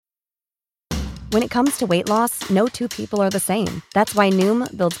When it comes to weight loss, no two people are the same. That's why Noom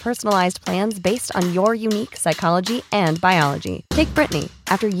builds personalized plans based on your unique psychology and biology. Take Brittany.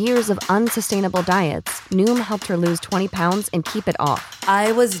 After years of unsustainable diets, Noom helped her lose 20 pounds and keep it off.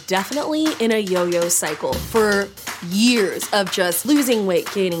 I was definitely in a yo-yo cycle for years of just losing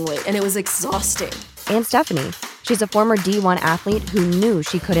weight, gaining weight, and it was exhausting. And Stephanie. She's a former D1 athlete who knew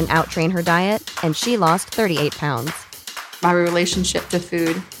she couldn't out-train her diet, and she lost 38 pounds. My relationship to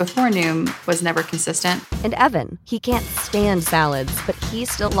food before Noom was never consistent. And Evan, he can't stand salads, but he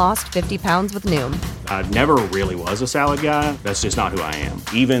still lost 50 pounds with Noom. I never really was a salad guy. That's just not who I am.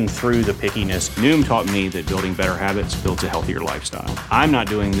 Even through the pickiness, Noom taught me that building better habits builds a healthier lifestyle. I'm not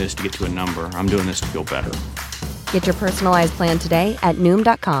doing this to get to a number. I'm doing this to feel better. Get your personalized plan today at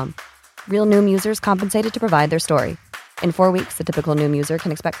Noom.com. Real Noom users compensated to provide their story. In 4 weeks, the typical Noom user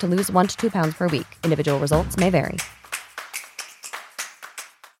can expect to lose 1 to 2 pounds per week. Individual results may vary.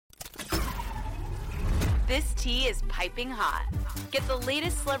 This tea is piping hot. Get the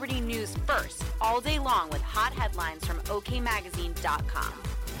latest celebrity news first all day long with hot headlines from okmagazine.com.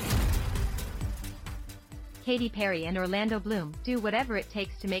 Katy Perry and Orlando Bloom do whatever it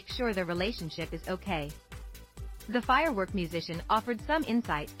takes to make sure their relationship is okay. The firework musician offered some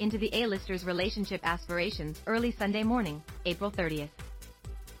insight into the A-lister's relationship aspirations early Sunday morning, April 30th.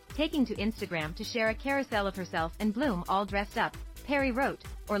 Taking to Instagram to share a carousel of herself and Bloom all dressed up, Perry wrote,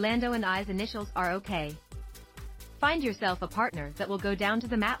 "Orlando and I's initials are okay. Find yourself a partner that will go down to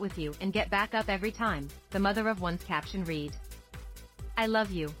the mat with you and get back up every time," the mother of one's caption read. "I love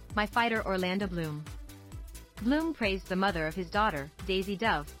you, my fighter Orlando Bloom." Bloom praised the mother of his daughter, Daisy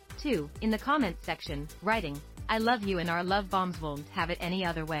Dove, too, in the comments section, writing, "I love you and our love bombs won't have it any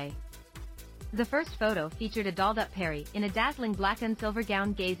other way." The first photo featured a dolled-up Perry in a dazzling black and silver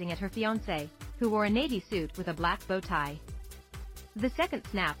gown gazing at her fiancé, who wore a navy suit with a black bow tie. The second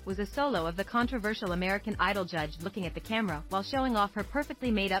snap was a solo of the controversial American Idol judge looking at the camera while showing off her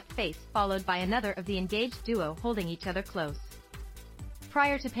perfectly made-up face, followed by another of the engaged duo holding each other close.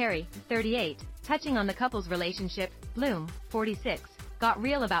 Prior to Perry, 38, touching on the couple's relationship, Bloom, 46, got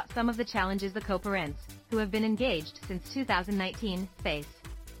real about some of the challenges the co-parents, who have been engaged since 2019, face.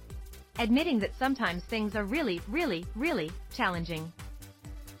 Admitting that sometimes things are really challenging.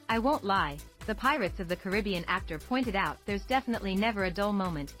 "I won't lie. The Pirates of the Caribbean actor pointed out there's definitely never a dull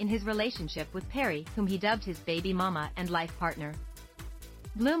moment in his relationship with Perry, whom he dubbed his baby mama and life partner."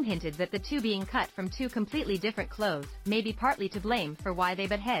 Bloom hinted that the two being cut from two completely different clothes may be partly to blame for why they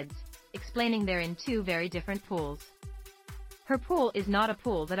butt heads, explaining they're in two very different pools. "Her pool is not a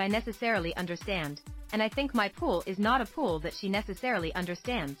pool that I necessarily understand, and I think my pool is not a pool that she necessarily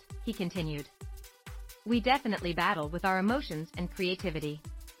understands," he continued. "We definitely battle with our emotions and creativity."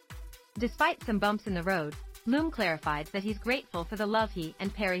 Despite some bumps in the road, Bloom clarified that he's grateful for the love he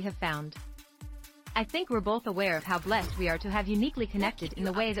and Perry have found. "I think we're both aware of how blessed we are to have uniquely connected in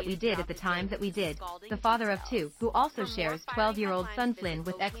the way that we did at the time that we did," the father of two, who also shares 12-year-old son Flynn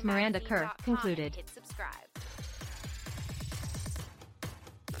with ex Miranda Kerr, concluded.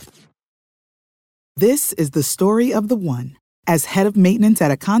 This is the story of the one. As head of maintenance at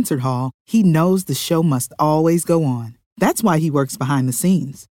a concert hall, he knows the show must always go on. That's why he works behind the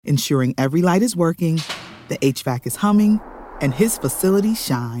scenes, ensuring every light is working, the HVAC is humming, and his facility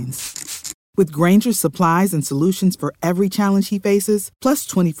shines. With Grainger's supplies and solutions for every challenge he faces, plus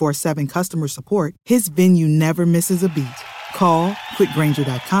 24/7 customer support, his venue never misses a beat. Call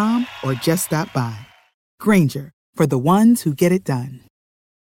quickgrainger.com or just stop by. Grainger, for the ones who get it done.